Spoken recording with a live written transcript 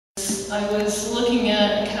I was looking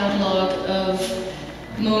at a catalog of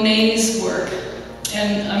Monet's work,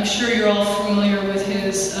 and I'm sure you're all familiar with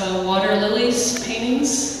his water lilies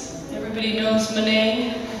paintings. Everybody knows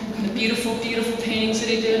Monet, the beautiful, beautiful paintings that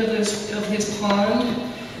he did of his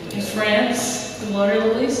pond in France, the water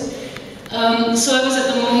lilies. So I was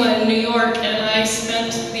at the MoMA in New York, and I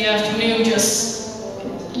spent the afternoon just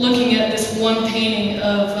looking at this one painting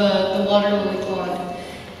of the water lily pond.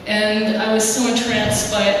 And I was so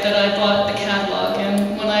entranced by it that I bought the catalog.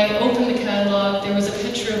 And when I opened the catalog, there was a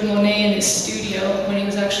picture of Monet in his studio when he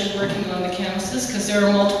was actually working on the canvases, because there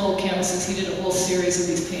are multiple canvases. He did a whole series of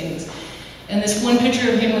these paintings. And this one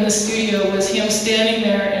picture of him in the studio was him standing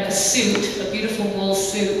there in a suit, a beautiful wool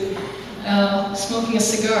suit, smoking a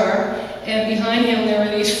cigar. And behind him there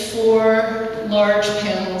were these 4 large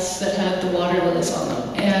panels that had the water lilies on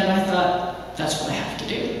them. And I thought, that's what I have to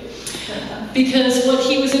do. Because what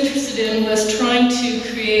he was interested in was trying to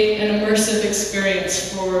create an immersive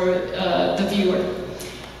experience for the viewer.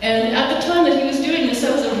 And at the time that he was doing this,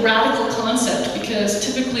 that was a radical concept, because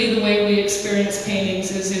typically the way we experience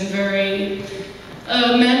paintings is in very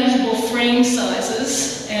manageable frame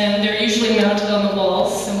sizes, and they're usually mounted on the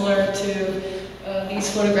walls, similar to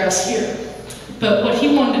these photographs here. But what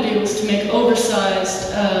he wanted to do was to make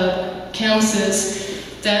oversized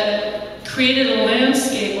canvases that created a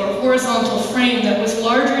landscape or a horizontal frame that was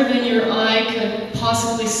larger than your eye could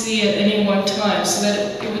possibly see at any one time, so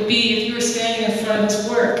that it would be, if you were standing in front of his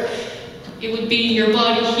work, it would be your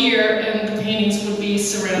body here and the paintings would be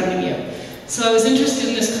surrounding you. So I was interested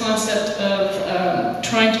in this concept of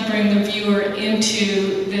trying to bring the viewer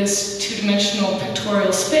into this two-dimensional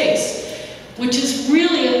pictorial space, which is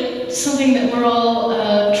really something that we're all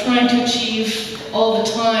trying to achieve all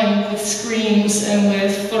the time with screens and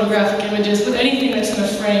with photographic images, with anything that's in a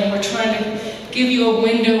frame. We're trying to give you a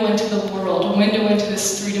window into the world, a window into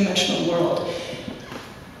this three-dimensional world.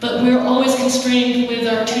 But we're always constrained with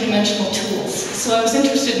our two-dimensional tools. So I was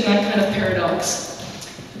interested in that kind of paradox.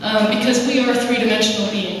 Because we are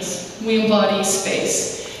three-dimensional beings. We embody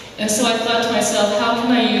space. And so I thought to myself, how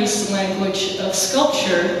can I use the language of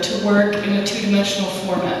sculpture to work in a two-dimensional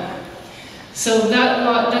format? So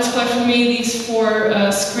that's why for me these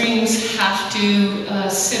 4 screens have to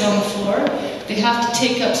sit on the floor. They have to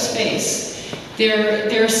take up space.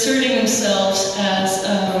 They're asserting themselves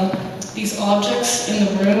as these objects in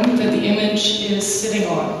the room that the image is sitting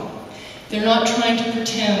on. They're not trying to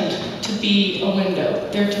pretend to be a window.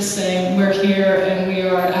 They're just saying, we're here and we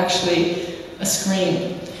are actually a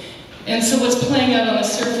screen. And so what's playing out on the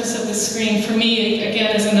surface of the screen, for me,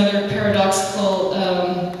 again, is another paradoxical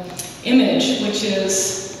image, which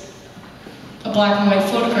is a black and white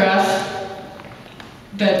photograph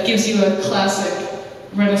that gives you a classic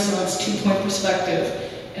Renaissance two-point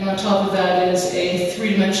perspective. And on top of that is a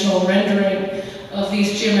three-dimensional rendering of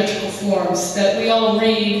these geometrical forms that we all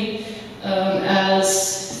read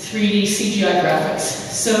as 3D CGI graphics.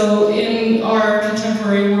 So in our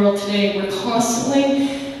contemporary world today, we're constantly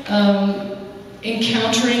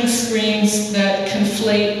encountering screens that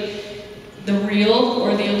conflate the real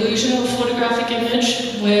or the illusion of a photographic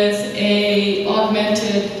image with an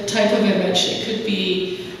augmented type of image. It could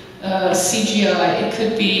be CGI, it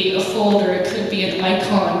could be a folder, it could be an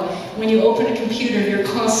icon. When you open a computer, you're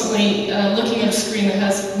constantly looking at a screen that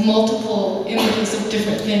has multiple images of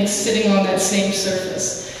different things sitting on that same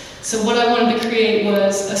surface. So what I wanted to create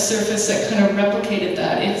was a surface that kind of replicated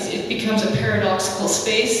that. It becomes a paradoxical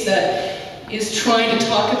space that is trying to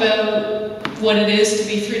talk about what it is to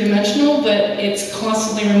be three-dimensional, but it's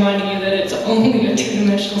constantly reminding you that it's only a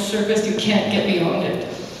two-dimensional surface, you can't get beyond it.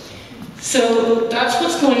 So that's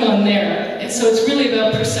what's going on there. And so it's really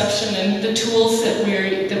about perception and the tools that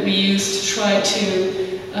we use to try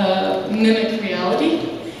to mimic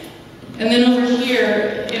reality. And then over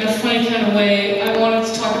here, in a funny kind of way, I wanted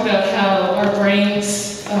to talk about how our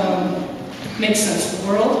brains make sense of the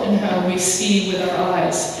world and how we see with our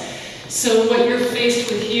eyes. So what you're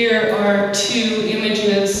faced with here are 2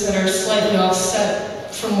 images that are slightly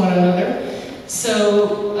offset from one another.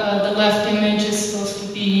 So the left image is supposed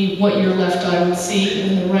to be what your left eye would see,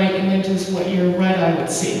 and the right image is what your right eye would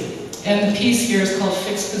see. And the piece here is called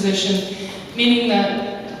fixed position, meaning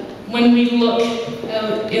that when we look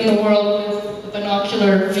out in the world with a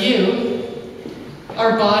binocular view,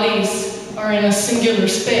 our bodies are in a singular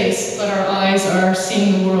space, but our eyes are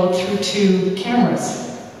seeing the world through 2 cameras.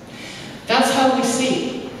 That's how we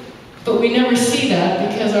see. But we never see that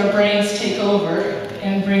because our brains take over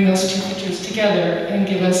and bring those 2 pictures together and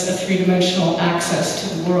give us a three-dimensional access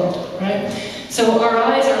to the world, right? So our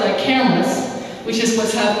eyes are like cameras, which is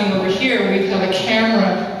what's happening over here. We have a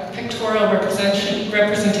camera pictorial pictorial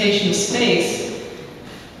representation of space,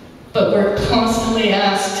 but we're constantly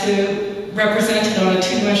asked to represent it on a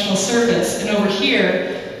two-dimensional surface. And over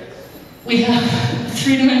here, we have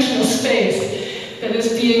three-dimensional space that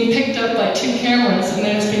is being picked up by two cameras, and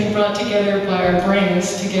then it's being brought together by our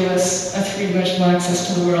brains to give us a three-dimensional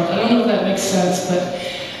access to the world. I don't know if that makes sense, but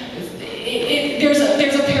there's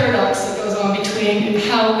a paradox that goes on between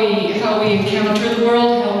how we encounter the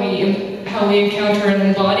world, how we encounter an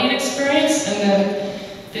embodied experience, and then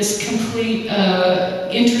this complete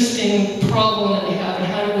interesting problem that we have, and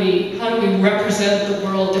how do we represent the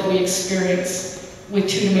world that we experience with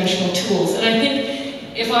two-dimensional tools. And I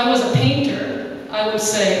think if I was a painter, I would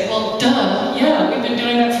say, well, duh, yeah, we've been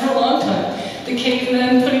doing that for a long time. The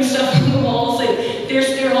cavemen putting stuff on the walls,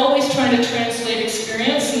 they're always trying to translate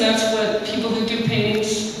experience, and that's what people who do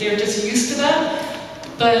paintings, they're just used to that.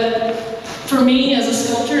 But for me as a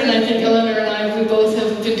sculptor, and I think Eleanor and I, we both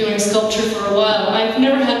have been doing sculpture for a while, I've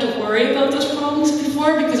never had to worry about those problems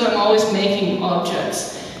before because I'm always making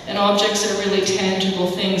objects. And objects are really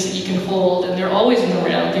tangible things that you can hold, and they're always in the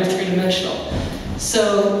round, they're three-dimensional.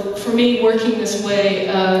 So for me, working this way,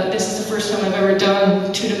 this is the first time I've ever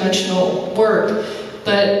done two-dimensional work,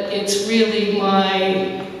 but it's really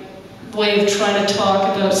my way of trying to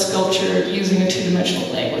talk about sculpture using a two-dimensional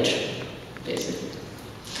language, basically.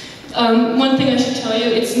 One thing I should tell you,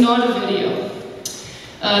 it's not a video.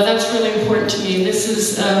 That's really important to me. This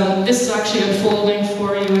is actually unfolding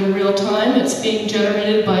for you in real time. It's being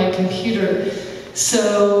generated by a computer.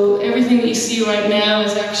 So everything that you see right now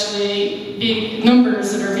is actually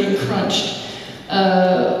numbers that are being crunched.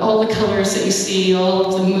 All the colors that you see, all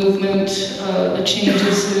of the movement, the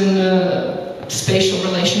changes in the spatial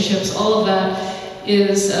relationships, all of that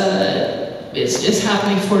is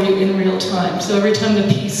happening for you in real time. So every time the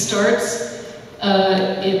piece starts,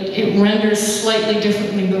 it renders slightly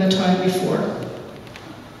differently than the time before.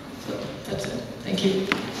 So that's it. Thank you.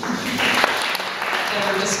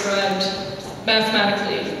 They're described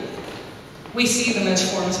mathematically. We see them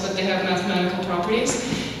as forms, but they have mathematical properties.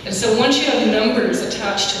 And so once you have numbers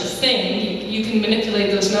attached to a thing, you can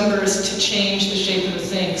manipulate those numbers to change the shape of the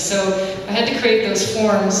thing. So I had to create those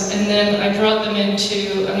forms, and then I brought them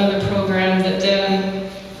into another program that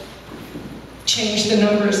then changed the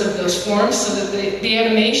numbers of those forms so that the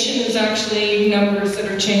animation is actually numbers that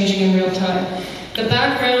are changing in real time. The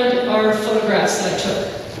background are photographs that I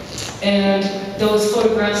took. And those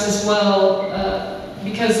photographs as well,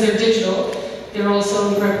 because they're digital, they're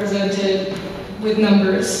also represented with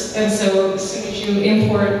numbers. And so as soon as you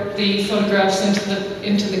import the photographs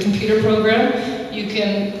into the computer program, you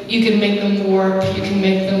can make them warp, you can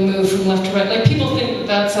make them move from left to right. Like, people think that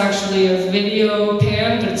that's actually a video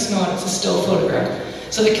pan, but it's not, it's a still photograph.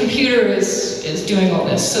 So the computer is doing all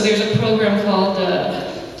this. So there's a program called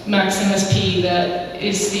Max MSP that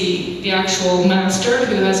is the actual master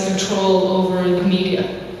who has control over the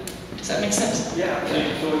media. Does that make sense? Yeah,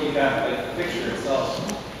 so you got the picture itself,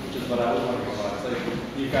 which is what I was wondering about. So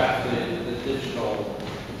you've got the digital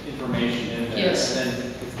information in there, yes. And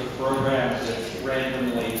then it's the program that's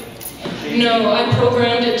randomly changing. No, I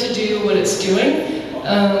programmed it to do what it's doing.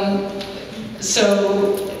 Okay.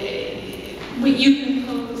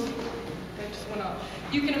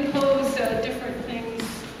 You can impose different things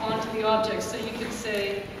onto the object. So you could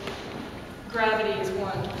say gravity is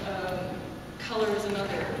one, color is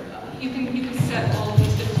another. You can set all of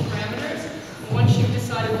these different parameters. And once you've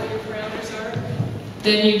decided what your parameters are,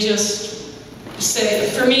 then you just say,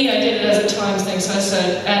 for me, I did it as a time thing. So I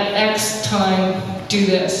said, at X time, do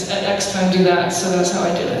this. At X time, do that. So that's how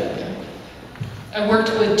I did it. I worked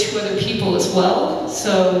with 2 other people as well,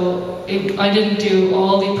 so I didn't do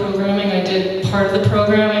all the programming. I did part of the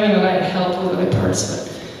programming, and then I had help with other parts of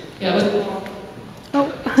it. Yeah, it was